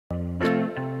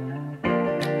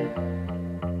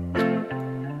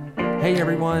Hey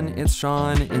everyone, it's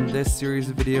Sean. In this series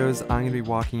of videos, I'm going to be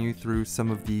walking you through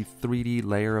some of the 3D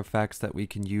layer effects that we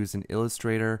can use in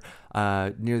Illustrator.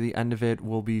 Near the end of it,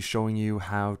 we'll be showing you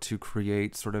how to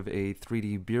create sort of a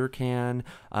 3D beer can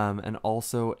and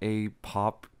also a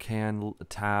pop can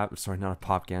tab, sorry, not a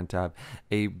pop can tab,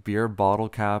 a beer bottle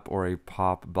cap or a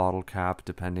pop bottle cap,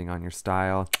 depending on your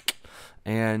style.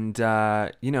 And,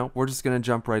 we're just going to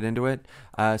jump right into it.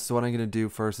 So what I'm going to do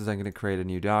first is I'm going to create a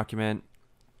new document.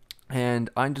 And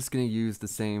I'm just going to use the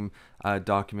same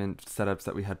document setups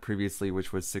that we had previously,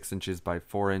 which was 6 inches by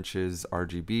 4 inches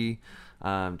RGB,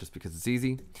 just because it's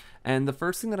easy. And the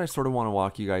first thing that I sort of want to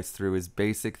walk you guys through is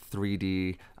basic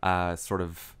 3D sort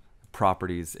of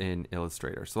properties in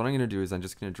Illustrator. So what I'm going to do is I'm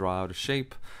just going to draw out a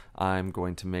shape. I'm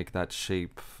going to make that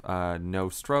shape no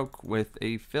stroke with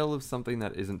a fill of something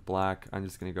that isn't black. I'm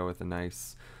just going to go with a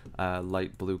nice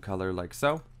light blue color like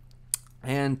so.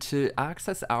 And to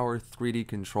access our 3D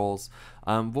controls,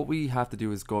 what we have to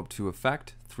do is go up to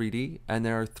Effect, 3D, and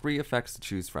there are 3 effects to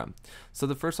choose from. So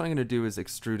the first one I'm going to do is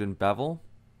Extrude and Bevel.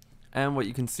 And what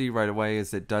you can see right away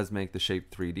is it does make the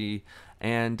shape 3D.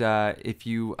 And if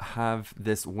you have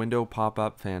this window pop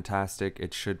up, fantastic.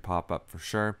 It should pop up for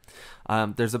sure.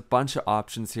 There's a bunch of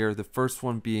options here. The first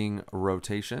one being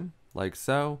rotation, like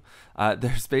so.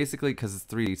 There's basically, because it's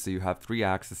 3D, so you have 3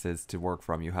 axes to work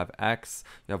from. You have X,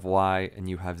 you have Y, and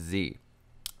you have Z.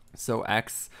 So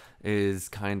X is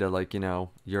kind of like,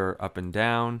 you're up and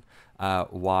down.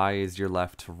 Y is your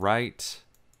left to right.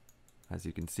 As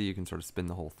you can see, you can sort of spin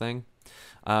the whole thing.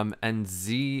 And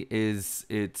Z is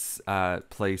its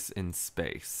place in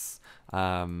space.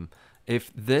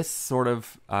 If this sort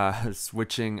of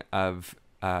switching of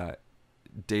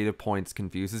data points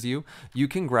confuses you, you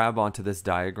can grab onto this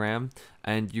diagram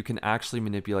and you can actually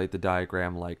manipulate the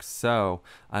diagram like so.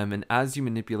 And as you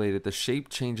manipulate it, the shape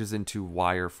changes into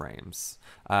wireframes,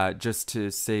 just to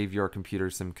save your computer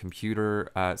some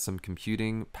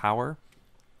computing power.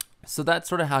 So that's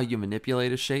sort of how you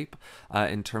manipulate a shape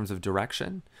in terms of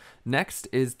direction. Next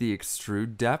is the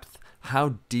extrude depth.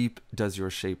 How deep does your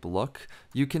shape look?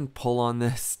 You can pull on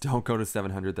this. Don't go to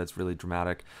 700, that's really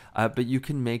dramatic. But you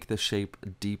can make the shape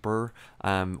deeper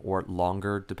or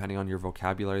longer depending on your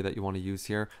vocabulary that you want to use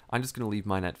here. I'm just going to leave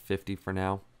mine at 50 for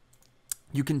now.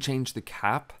 You can change the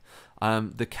cap.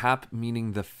 The cap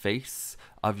meaning the face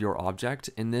of your object.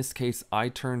 In this case, I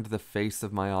turned the face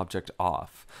of my object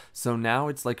off. So now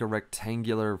it's like a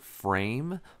rectangular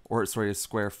frame, or sorry, a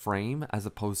square frame as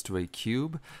opposed to a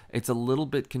cube. It's a little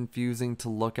bit confusing to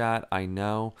look at, I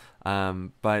know.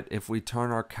 But if we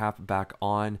turn our cap back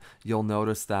on, you'll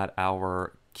notice that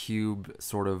our cube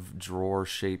sort of drawer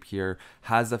shape here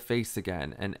has a face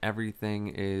again, and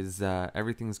everything's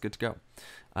good to go.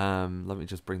 Let me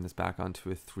just bring this back onto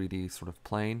a 3D sort of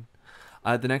plane.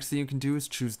 The next thing you can do is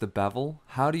choose the bevel.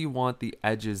 How do you want the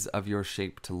edges of your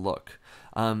shape to look?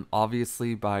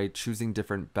 Obviously, by choosing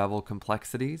different bevel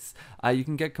complexities, you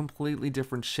can get completely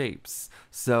different shapes.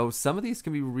 So some of these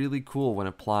can be really cool when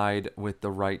applied with the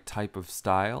right type of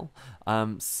style.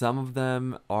 Some of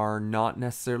them are not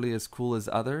necessarily as cool as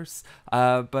others,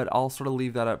 but I'll sort of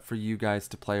leave that up for you guys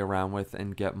to play around with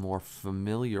and get more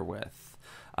familiar with.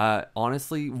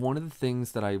 Honestly, one of the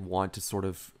things that I want to sort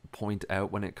of point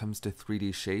out when it comes to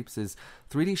 3D shapes is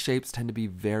 3D shapes tend to be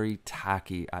very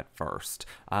tacky at first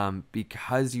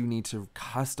because you need to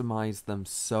customize them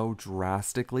so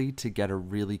drastically to get a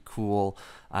really cool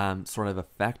sort of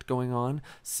effect going on.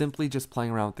 Simply just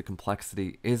playing around with the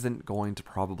complexity isn't going to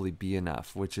probably be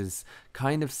enough, which is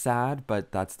kind of sad,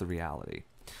 but that's the reality.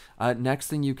 Next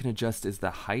thing you can adjust is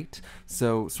the height.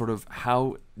 So sort of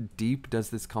how deep does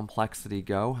this complexity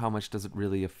go? How much does it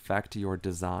really affect your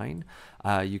design?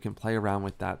 You can play around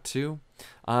with that too.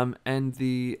 And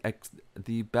the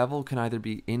bevel can either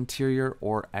be interior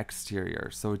or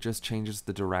exterior. So it just changes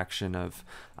the direction of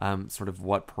sort of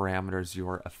what parameters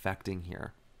you're affecting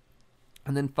here.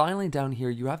 And then finally down here,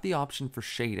 you have the option for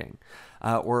shading,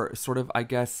 or sort of, I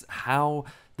guess, how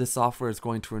the software is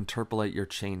going to interpolate your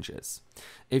changes.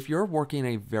 If you're working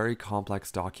a very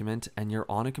complex document and you're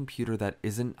on a computer that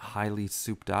isn't highly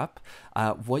souped up,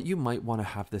 what you might want to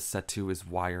have this set to is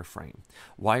wireframe.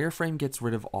 Wireframe gets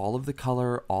rid of all of the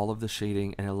color, all of the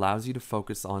shading, and allows you to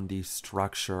focus on the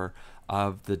structure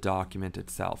of the document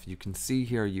itself. You can see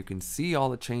here, you can see all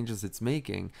the changes it's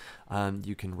making.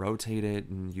 You can rotate it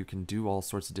and you can do all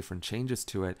sorts of different changes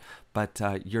to it, but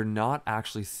you're not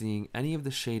actually seeing any of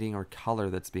the shading or color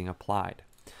that's being applied.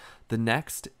 The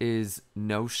next is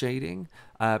no shading.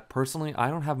 Personally, I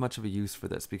don't have much of a use for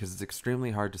this because it's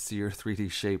extremely hard to see your 3D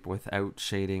shape without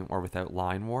shading or without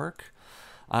line work.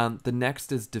 The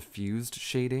next is diffused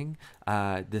shading.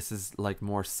 This is like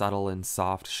more subtle and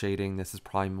soft shading. This is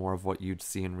probably more of what you'd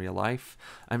see in real life.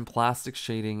 And plastic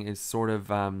shading is sort of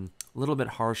a little bit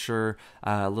harsher,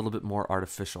 a little bit more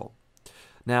artificial.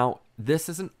 Now, this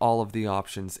isn't all of the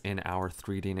options in our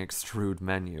 3D and extrude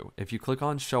menu. If you click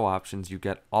on show options, you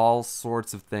get all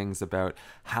sorts of things about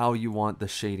how you want the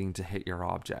shading to hit your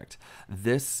object.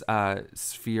 This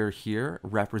sphere here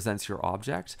represents your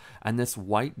object, and this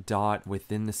white dot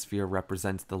within the sphere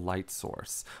represents the light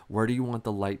source. Where do you want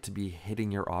the light to be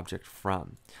hitting your object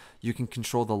from? You can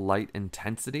control the light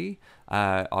intensity.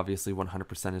 Obviously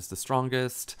 100% is the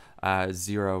strongest,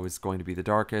 0 is going to be the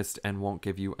darkest, and won't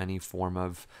give you any form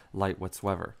of light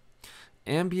whatsoever.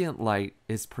 Ambient light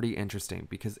is pretty interesting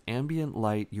because ambient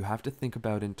light you have to think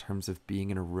about in terms of being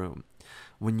in a room.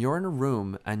 When you're in a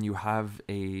room and you have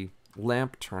a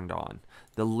lamp turned on,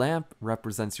 the lamp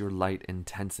represents your light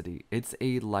intensity. It's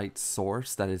a light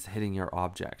source that is hitting your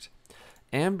object.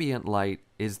 Ambient light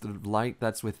is the light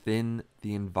that's within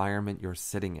the environment you're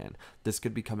sitting in. This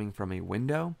could be coming from a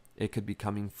window. It could be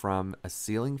coming from a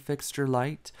ceiling fixture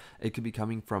light. It could be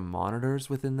coming from monitors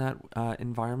within that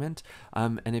environment.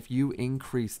 And if you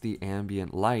increase the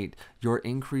ambient light, you're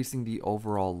increasing the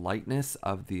overall lightness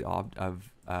of the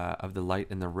light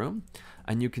in the room,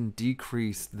 and you can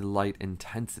decrease the light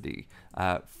intensity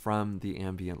from the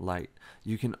ambient light.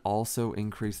 You can also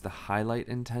increase the highlight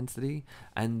intensity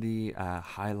and the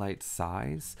highlight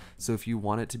size. So if you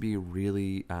want it to be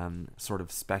really sort of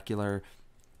specular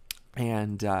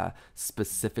and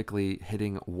specifically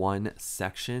hitting one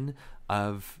section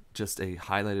of just a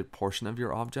highlighted portion of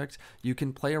your object, you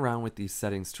can play around with these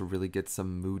settings to really get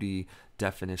some moody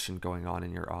definition going on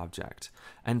in your object.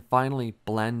 And finally,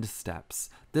 blend steps.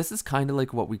 This is kind of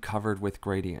like what we covered with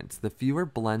gradients. The fewer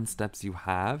blend steps you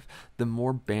have, the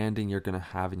more banding you're going to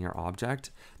have in your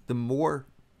object. The more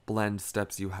blend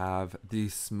steps you have, the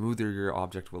smoother your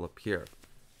object will appear.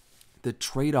 The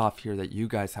trade-off here that you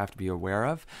guys have to be aware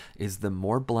of is the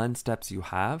more blend steps you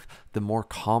have, the more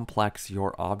complex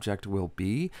your object will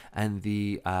be, and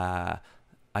the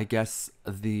I guess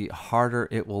the harder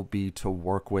it will be to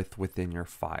work with within your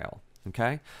file.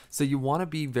 Okay, so you want to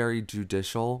be very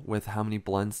judicial with how many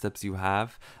blend steps you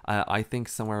have. I think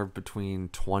somewhere between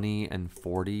 20 and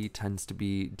 40 tends to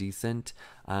be decent,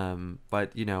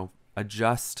 but you know,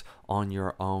 adjust on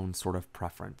your own sort of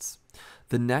preference.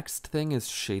 The next thing is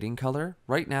shading color.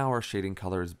 Right now our shading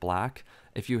color is black.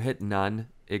 If you hit none,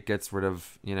 it gets rid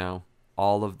of, you know,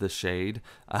 all of the shade.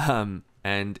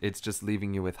 And it's just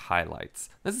leaving you with highlights.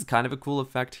 This is kind of a cool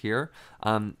effect here.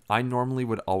 I normally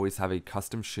would always have a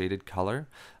custom shaded color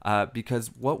because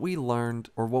what we learned,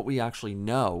 or what we actually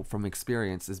know from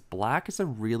experience, is black is a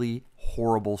really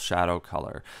horrible shadow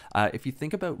color. If you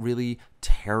think about really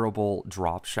terrible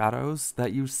drop shadows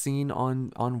that you've seen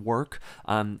on work,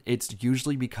 it's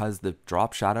usually because the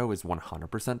drop shadow is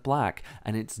 100% black,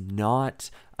 and it's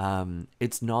not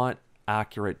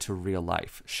accurate to real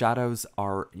life. Shadows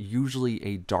are usually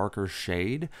a darker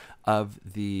shade of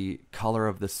the color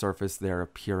of the surface they're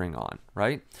appearing on,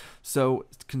 right? So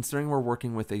considering we're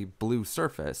working with a blue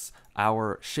surface,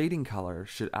 our shading color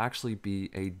should actually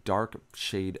be a dark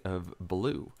shade of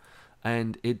blue.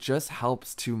 And it just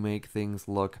helps to make things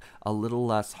look a little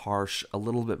less harsh, a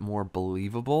little bit more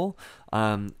believable.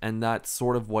 And that's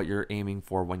sort of what you're aiming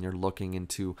for when you're looking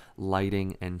into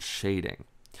lighting and shading.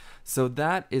 So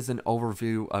that is an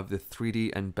overview of the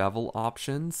 3D and bevel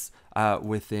options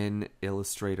within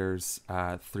Illustrator's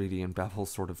 3D and bevel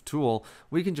sort of tool.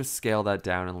 We can just scale that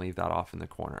down and leave that off in the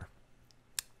corner.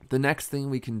 The next thing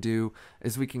we can do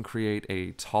is we can create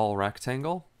a tall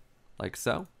rectangle, like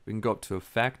so. We can go up to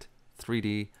Effect,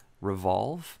 3D,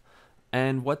 Revolve.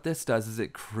 And what this does is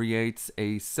it creates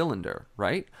a cylinder,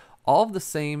 right? All of the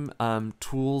same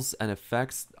tools and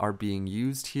effects are being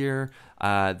used here.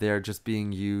 They're just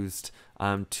being used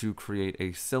to create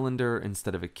a cylinder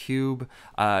instead of a cube.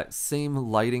 Same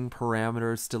lighting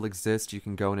parameters still exist. You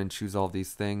can go in and choose all of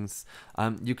these things.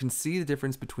 You can see the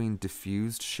difference between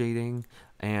diffused shading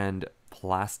and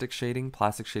plastic shading.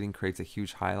 Plastic shading creates a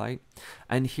huge highlight.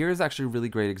 And here's actually a really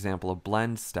great example of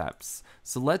blend steps.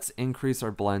 So let's increase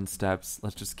our blend steps.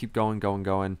 Let's just keep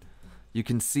going. You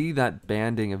can see that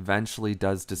banding eventually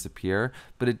does disappear,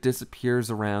 but it disappears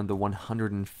around the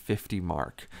 150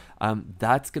 mark.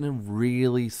 That's going to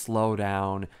really slow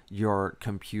down your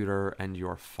computer and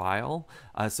your file.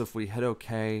 So if we hit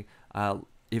OK,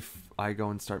 if I go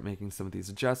and start making some of these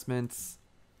adjustments,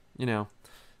 you know,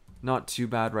 not too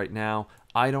bad right now.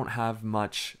 I don't have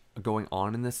much going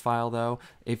on in this file though,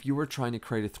 if you were trying to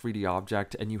create a 3D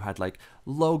object and you had like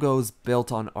logos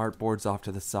built on artboards off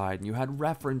to the side, and you had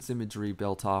reference imagery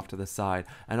built off to the side,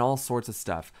 and all sorts of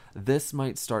stuff, this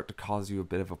might start to cause you a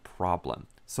bit of a problem.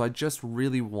 So I just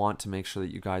really want to make sure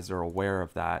that you guys are aware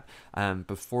of that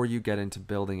before you get into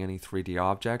building any 3D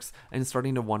objects and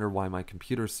starting to wonder why my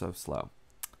computer's so slow.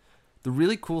 The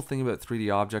really cool thing about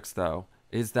 3D objects though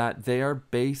is that they are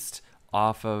based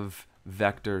off of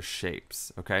vector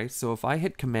shapes. Okay, so if I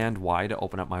hit Command Y to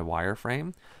open up my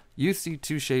wireframe, you see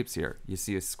two shapes here. You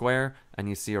see a square and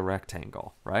you see a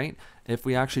rectangle, right? If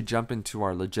we actually jump into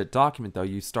our legit document though,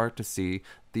 you start to see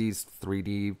these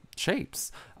 3D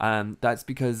shapes. That's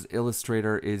because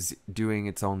Illustrator is doing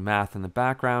its own math in the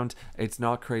background. It's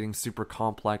not creating super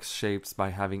complex shapes by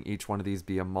having each one of these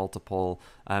be a multiple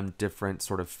different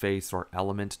sort of face or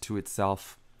element to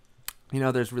itself. You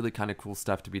know, there's really kind of cool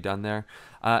stuff to be done there.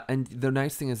 And the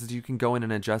nice thing is you can go in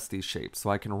and adjust these shapes. So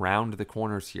I can round the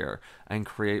corners here and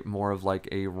create more of like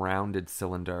a rounded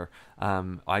cylinder.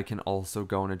 I can also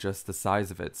go and adjust the size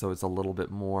of it so it's a little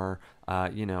bit more,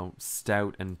 you know,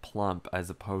 stout and plump as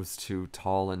opposed to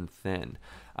tall and thin.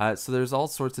 So there's all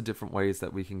sorts of different ways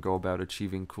that we can go about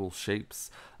achieving cool shapes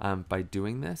by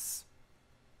doing this.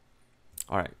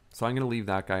 All right, so I'm going to leave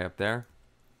that guy up there.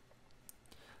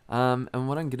 And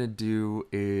what I'm gonna do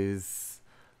is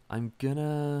I'm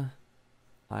going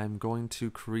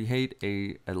to create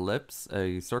a ellipse,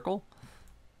 a circle,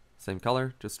 same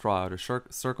color. Just draw out a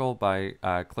circle by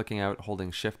clicking out,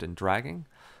 holding Shift and dragging.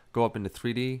 Go up into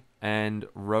 3D and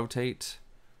rotate.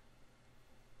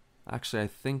 Actually, I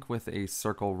think with a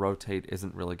circle, rotate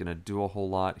isn't really gonna do a whole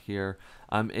lot here.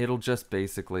 It'll just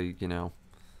basically, you know,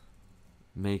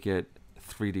 make it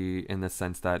 3D in the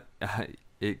sense that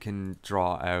it can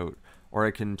draw out, or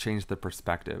it can change the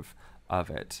perspective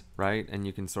of it, right? And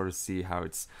you can sort of see how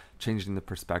it's changing the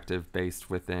perspective based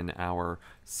within our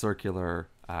circular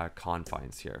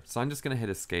confines here. So I'm just going to hit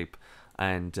escape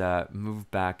and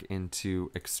move back into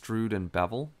extrude and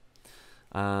bevel.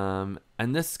 And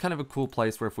this is kind of a cool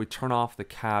place where if we turn off the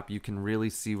cap, you can really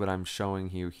see what I'm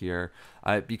showing you here.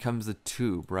 It becomes a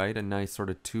tube, right? A nice sort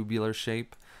of tubular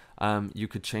shape. You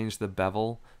could change the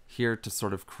bevel here to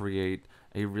sort of create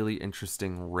a really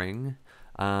interesting ring.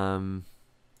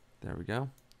 There we go.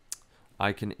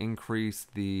 I can increase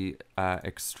the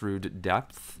extrude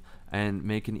depth and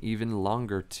make an even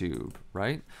longer tube,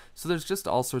 right? So there's just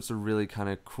all sorts of really kind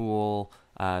of cool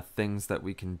things that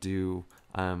we can do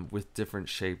with different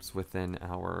shapes within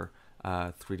our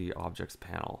 3D objects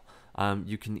panel.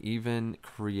 You can even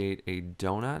create a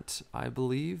donut, I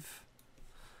believe.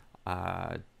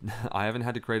 I haven't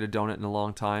had to create a donut in a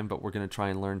long time, but we're going to try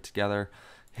and learn together.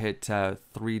 Hit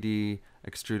 3D,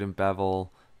 extrude and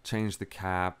bevel, change the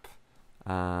cap. It's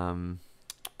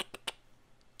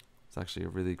actually a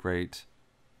really great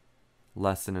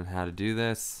lesson in how to do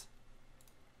this.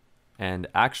 And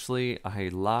actually, I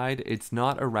lied. It's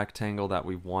not a rectangle that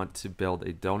we want to build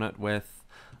a donut with.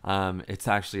 It's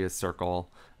actually a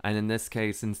circle. And in this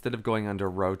case, instead of going under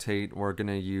rotate, we're going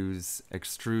to use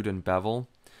extrude and bevel.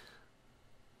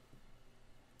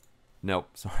 Nope,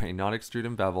 sorry, not extrude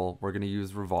and bevel. We're going to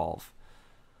use revolve.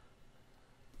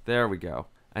 There we go.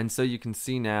 And so you can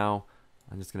see now,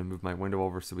 I'm just going to move my window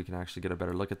over so we can actually get a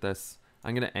better look at this.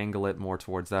 I'm going to angle it more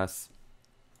towards us.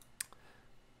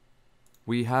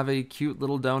 We have a cute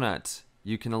little donut.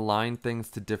 You can align things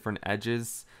to different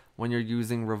edges when you're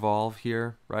using revolve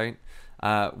here, right?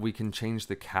 We can change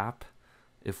the cap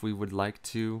if we would like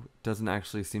to. Doesn't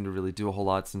actually seem to really do a whole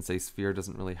lot since a sphere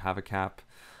doesn't really have a cap.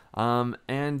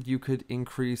 And you could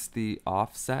increase the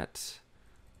offset.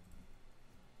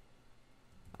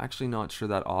 Actually not sure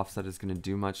that offset is going to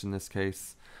do much in this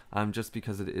case, just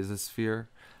because it is a sphere.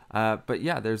 But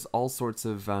yeah, there's all sorts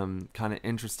of kind of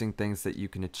interesting things that you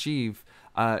can achieve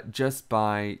just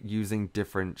by using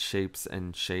different shapes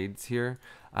and shades here.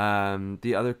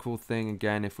 The other cool thing,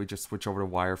 again, if we just switch over to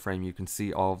wireframe, you can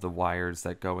see all of the wires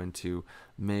that go into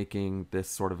making this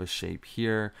sort of a shape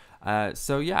here.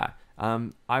 So yeah,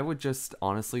 I would just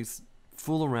honestly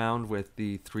fool around with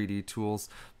the 3D tools,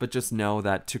 but just know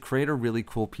that to create a really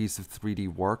cool piece of 3D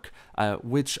work,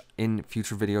 which in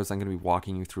future videos I'm going to be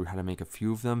walking you through how to make a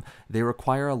few of them, they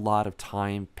require a lot of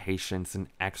time, patience, and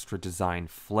extra design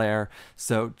flair.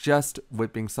 So just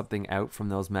whipping something out from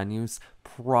those menus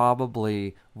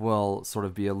probably will sort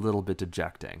of be a little bit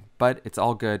dejecting, but it's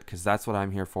all good because that's what I'm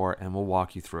here for, and we'll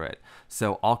walk you through it.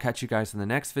 So I'll catch you guys in the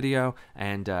next video,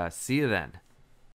 and see you then.